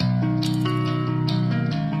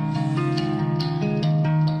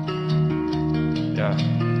Yeah,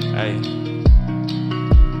 hey,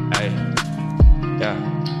 hey, yeah.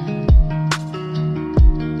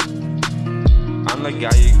 I'm the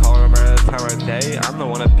guy you call every time of day. I'm the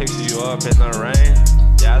one that picks you up in the rain.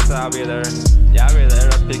 Yeah, I said I'll be there. Yeah, I'll be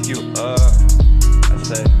there to pick you up. I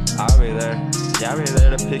said I'll be there. Yeah, I'll be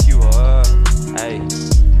there to pick you up. Hey,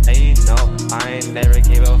 and you know I ain't never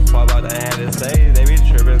gave a fuck about what they had to say. They be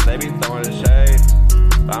tripping, they be throwing shade,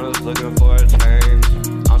 but I'm just looking for a change.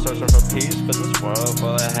 I'm searching for peace, but this world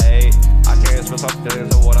full of hate. I can't express my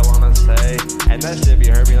feelings of what I wanna say, and that shit be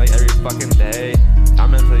hurting me like every fucking day.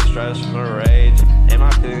 I'm mentally stressed from the rage, and my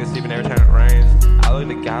feelings even every time it rains. I look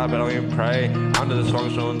to God, but I don't even pray. I'm just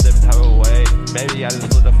dysfunctional in a different type of way. Maybe I just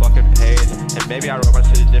flip the fucking page, and maybe I wrote my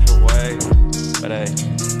shit a different way. But hey,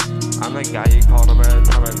 I'm the guy you call no matter the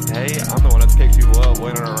time of day. I'm the one that picks you up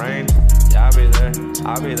when it rains. Yeah, I'll be there.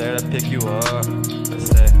 I'll be there to pick you up. I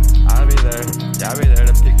say, I'll be there. Yeah, I'll be there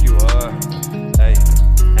to pick you up. Hey,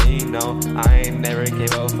 and you know I ain't never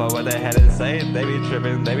gave a fuck what they had to say. They be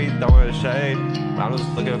tripping, they be throwing shade, but I'm just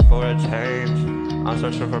looking for a change. I'm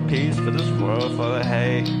searching for peace, but this world full of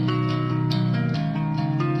hate.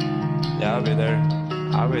 Yeah, I'll be there.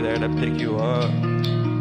 I'll be there to pick you up.